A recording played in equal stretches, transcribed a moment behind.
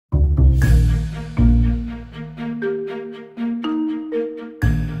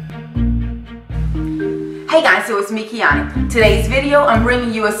Hey guys, so it's me, Kiani. Today's video, I'm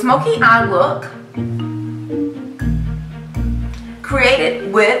bringing you a smoky eye look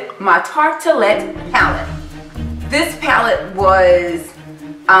created with my Tartelette palette. This palette was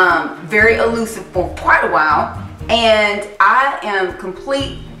very elusive for quite a while, and I am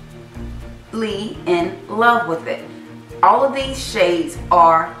completely in love with it. All of these shades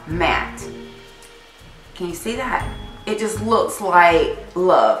are matte. Can you see that? It just looks like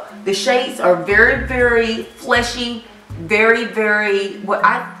love. The shades are very, very fleshy, very, very what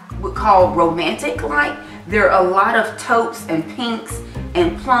I would call romantic-like. There are a lot of taupes and pinks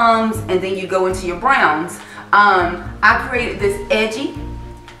and plums, and then you go into your browns. I created this edgy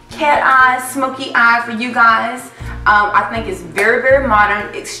cat eye, smoky eye for you guys. I think it's very, very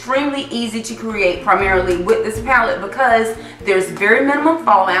modern, extremely easy to create, primarily with this palette because there's very minimum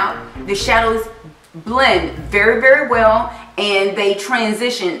fallout. The shadows blend very, very well, and they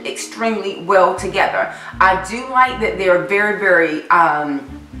transition extremely well together. I do like that they're very, very,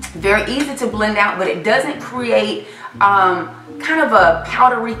 very easy to blend out, but it doesn't create kind of a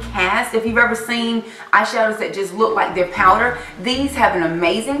powdery cast. If you've ever seen eyeshadows that just look like they're powder, these have an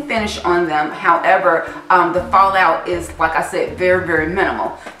amazing finish on them. However, the fallout is, like I said, very, very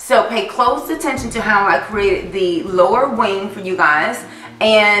minimal. So pay close attention to how I created the lower wing for you guys.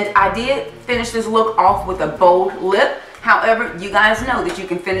 And I did finish this look off with a bold lip. However, you guys know that you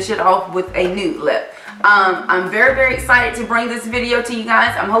can finish it off with a nude lip. I'm very, very excited to bring this video to you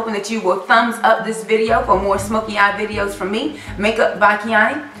guys. I'm hoping that you will thumbs up this video for more smoky eye videos from me, Makeup by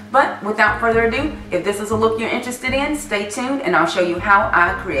Kiani. But without further ado, if this is a look you're interested in, stay tuned and I'll show you how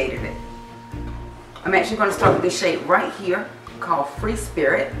I created it. I'm actually going to start with this shade right here called Free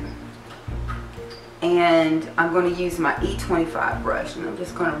Spirit. And I'm going to use my E25 brush, and I'm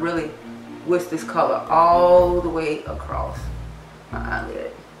just going to really whisk this color all the way across my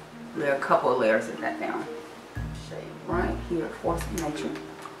eyelid. There are a couple of layers of that down. Shade right here, Force of Nature.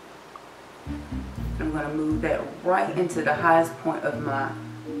 I'm going to move that right into the highest point of my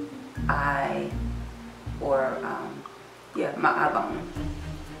eye, or yeah, my eye bone.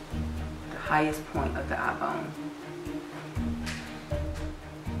 The highest point of the eye bone.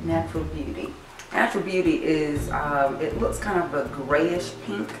 Natural Beauty. Natural Beauty is, it looks kind of a grayish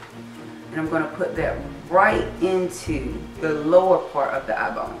pink, and I'm going to put that right into the lower part of the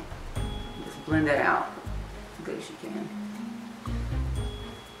eye bone. Just blend that out as good as you can.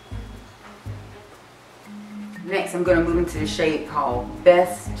 Next, I'm going to move into the shade called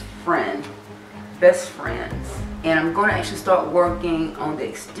Best Friend. Best Friends. And I'm going to actually start working on the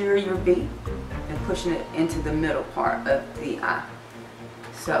exterior V and pushing it into the middle part of the eye.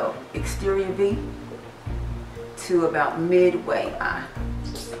 So, exterior V to about midway eye.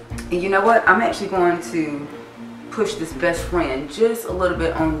 And you know what? I'm actually going to push this Best Friend just a little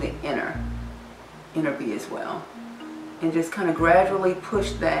bit on the inner V as well. And just kind of gradually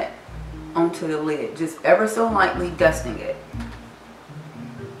push that onto the lid. Just ever so lightly dusting it.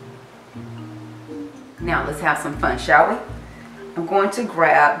 Now let's have some fun, shall we? I'm going to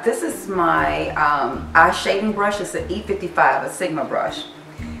grab, this is my eye shading brush. It's an E55, a Sigma brush.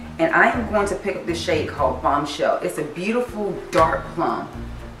 And I am going to pick up this shade called Bombshell. It's a beautiful dark plum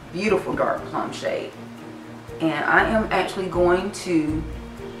shade. And I am actually going to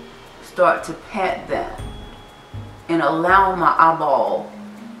start to pat that and allow my eyeball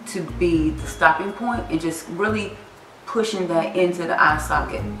to be the stopping point and just really pushing that into the eye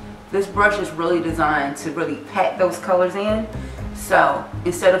socket. This brush is really designed to really pat those colors in. So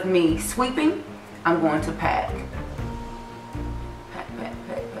instead of me sweeping, I'm going to pat.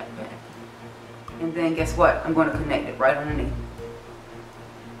 And then guess what? I'm going to connect it right underneath.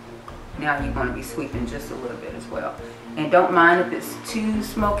 Now you're going to be sweeping just a little bit as well. And don't mind if it's too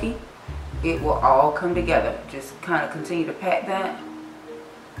smoky. It will all come together. Just kind of continue to pat that.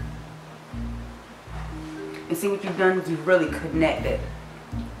 And see what you've done? You've really connected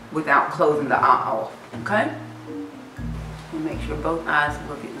without closing the eye off. Okay? And make sure both eyes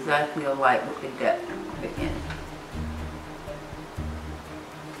look exactly alike with the depth of the end.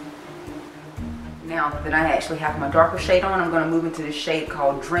 Now that I actually have my darker shade on, I'm going to move into the shade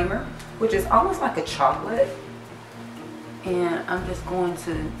called Dreamer, which is almost like a chocolate. And I'm just going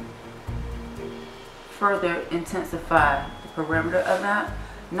to further intensify the perimeter of that.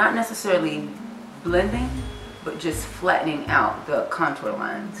 Not necessarily blending, but just flattening out the contour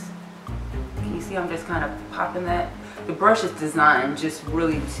lines. Can you see I'm just kind of popping that? The brush is designed just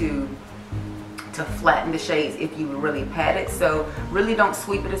really to flatten the shades if you really pat it, so really don't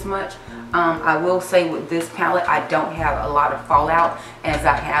sweep it as much. I will say with this palette I don't have a lot of fallout as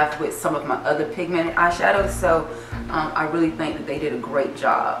I have with some of my other pigmented eyeshadows, so I really think that they did a great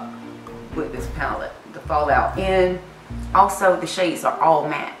job with this palette. the fallout. And also the shades are all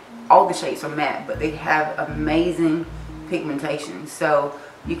matte. All the shades are matte, but they have amazing pigmentation. So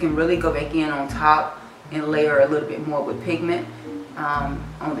you can really go back in on top and layer a little bit more with pigment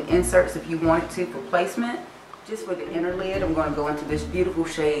on the inserts if you wanted to for placement. Just for the inner lid, I'm going to go into this beautiful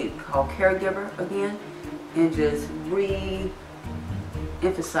shade called Caregiver again and just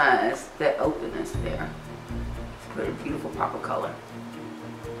re-emphasize that openness there. It's a pretty beautiful pop of color.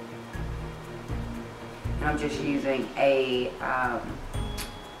 And I'm just using a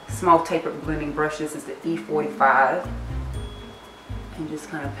small tapered blending brush. This is the E45. And just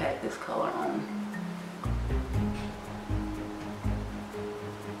kind of pat this color on.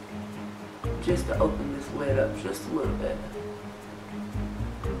 Just to open this lid up just a little bit.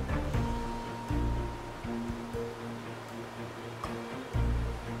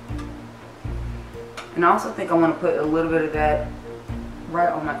 And I also think I want to put a little bit of that right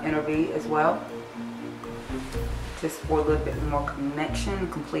on my inner V as well. Just for a little bit more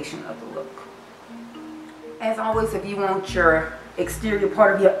connection, completion of the look. As always, if you want your exterior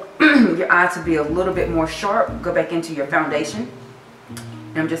part of your, your eye to be a little bit more sharp, go back into your foundation.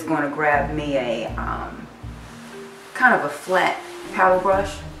 And I'm just going to grab me a kind of a flat powder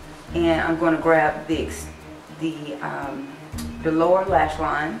brush, and I'm going to grab the lower lash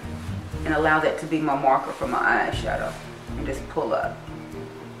line and allow that to be my marker for my eyeshadow, and just pull up.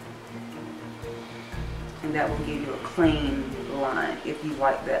 And that will give you a clean line if you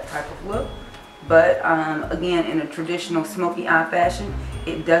like that type of look. But again, in a traditional smoky eye fashion,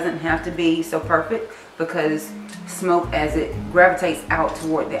 it doesn't have to be so perfect, because smoke, as it gravitates out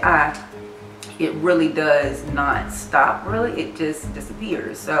toward the eye, it really does not stop, really, it just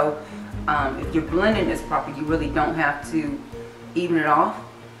disappears. So if you're blending this properly, you really don't have to even it off.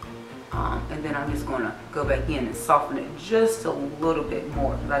 And then I'm just going to go back in and soften it just a little bit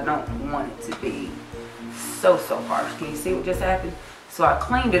more, because I don't want it to be so harsh. Can you see what just happened? So I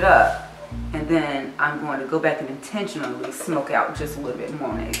cleaned it up, and then I'm going to go back and intentionally smoke out just a little bit more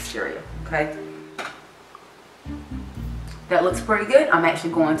on the exterior. Okay, that looks pretty good. I'm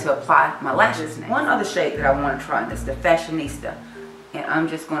actually going to apply my lashes next. One other shade that I want to try is the Fashionista, and I'm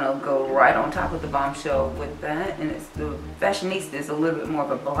just going to go right on top of the Bombshell with that. And it's the Fashionista is a little bit more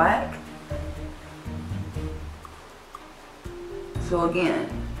of a black. So again,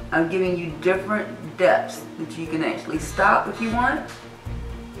 I'm giving you different depths that you can actually stop if you want.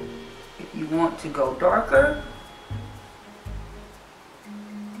 If you want to go darker,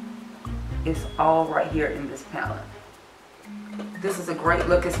 it's all right here in this palette. This is a great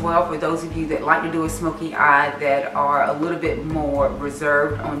look as well for those of you that like to do a smoky eye, that are a little bit more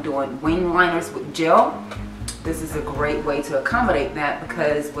reserved on doing wing liners with gel. This is a great way to accommodate that,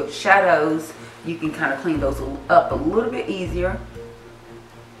 because with shadows, you can kind of clean those up a little bit easier.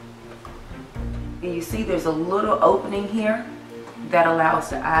 And you see there's a little opening here that allows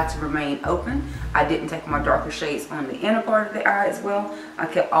the eye to remain open. I didn't take my darker shades on the inner part of the eye as well. I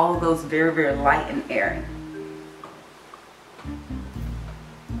kept all of those very light and airy.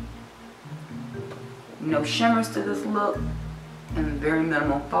 No shimmers to this look, and very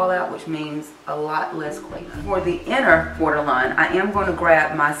minimal fallout, which means a lot less cleanup. For the inner waterline, I am going to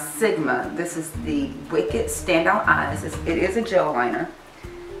grab my Sigma. This is the Wicked Standout Eyes. It is a gel liner.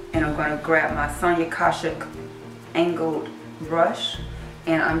 And I'm going to grab my Sonia Kashuk angled brush,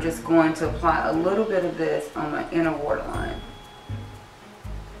 and I'm just going to apply a little bit of this on my inner waterline.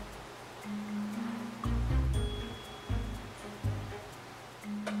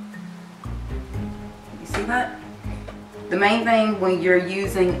 You see that? The main thing when you're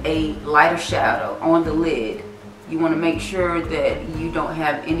using a lighter shadow on the lid, you want to make sure that you don't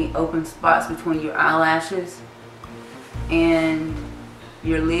have any open spots between your eyelashes and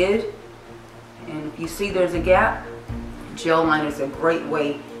your lid. And if you see there's a gap, gel liner is a great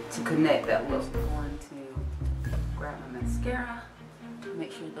way to connect that look. I'm going to grab my mascara,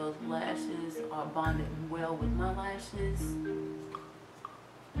 make sure those lashes are bonded well with my lashes.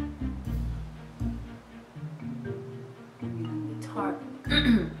 Using the Tarte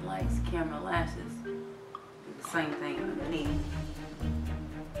Lights Camera Lashes, do the same thing underneath.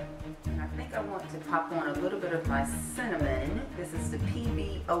 And I think I want to pop on a little bit of my Cinnamon. This is the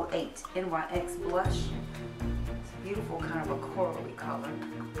PB08 NYX Blush. It's a beautiful kind of a corally color.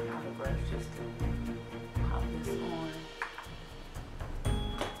 Powder brush just to pop this on.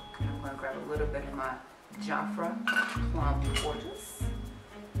 And I'm going to grab a little bit of my Jafra Plum Gorgeous.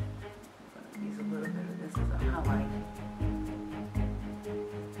 I'm going to use a little bit of this as a highlight.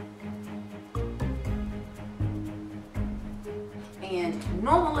 And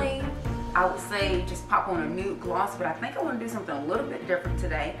normally I would say just pop on a nude gloss, but I think I want to do something a little bit different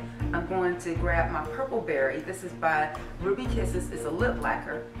today. I'm going to grab my Purple Berry. This is by Ruby Kisses. It's a lip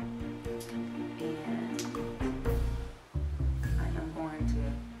lacquer. And I am going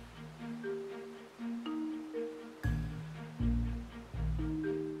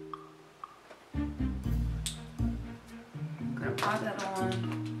to apply that on.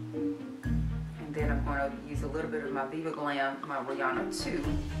 And then I'm going to use a little bit of my Viva Glam, my Rihanna 2.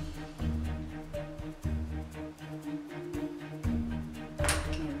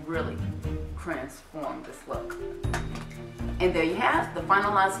 Really transform this look. And there you have the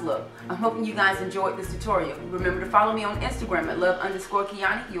finalized look. I'm hoping you guys enjoyed this tutorial. Remember to follow me on Instagram at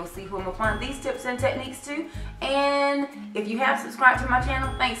love_Kiani. You'll see who I'm applying these tips and techniques to. And if you have subscribed to my channel,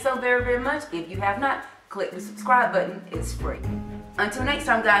 thanks so very, very much. If you have not, click the subscribe button. It's free. Until next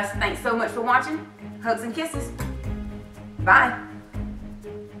time, guys, thanks so much for watching. Hugs and kisses. Bye.